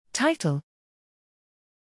Title: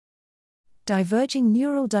 Diverging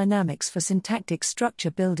Neural Dynamics for Syntactic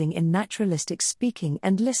Structure Building in Naturalistic Speaking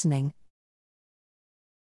and Listening.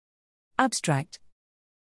 Abstract: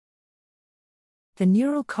 The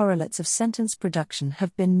neural correlates of sentence production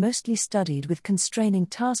have been mostly studied with constraining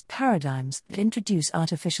task paradigms that introduce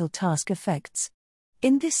artificial task effects.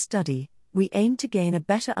 In this study, we aim to gain a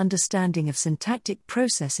better understanding of syntactic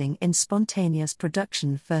processing in spontaneous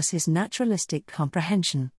production versus naturalistic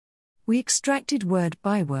comprehension. We extracted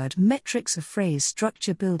word-by-word metrics of phrase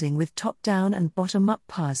structure building with top-down and bottom-up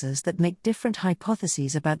parsers that make different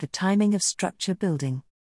hypotheses about the timing of structure building.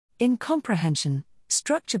 In comprehension,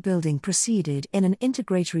 structure building proceeded in an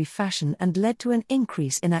integratory fashion and led to an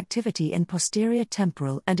increase in activity in posterior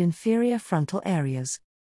temporal and inferior frontal areas.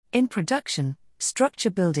 In production, structure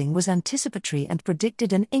building was anticipatory and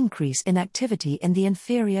predicted an increase in activity in the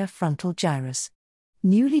inferior frontal gyrus.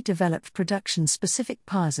 Newly developed production-specific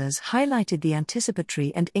parsers highlighted the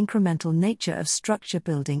anticipatory and incremental nature of structure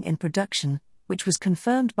building in production, which was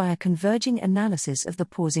confirmed by a converging analysis of the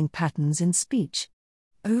pausing patterns in speech.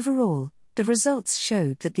 Overall, the results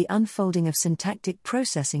showed that the unfolding of syntactic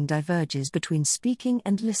processing diverges between speaking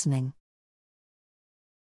and listening.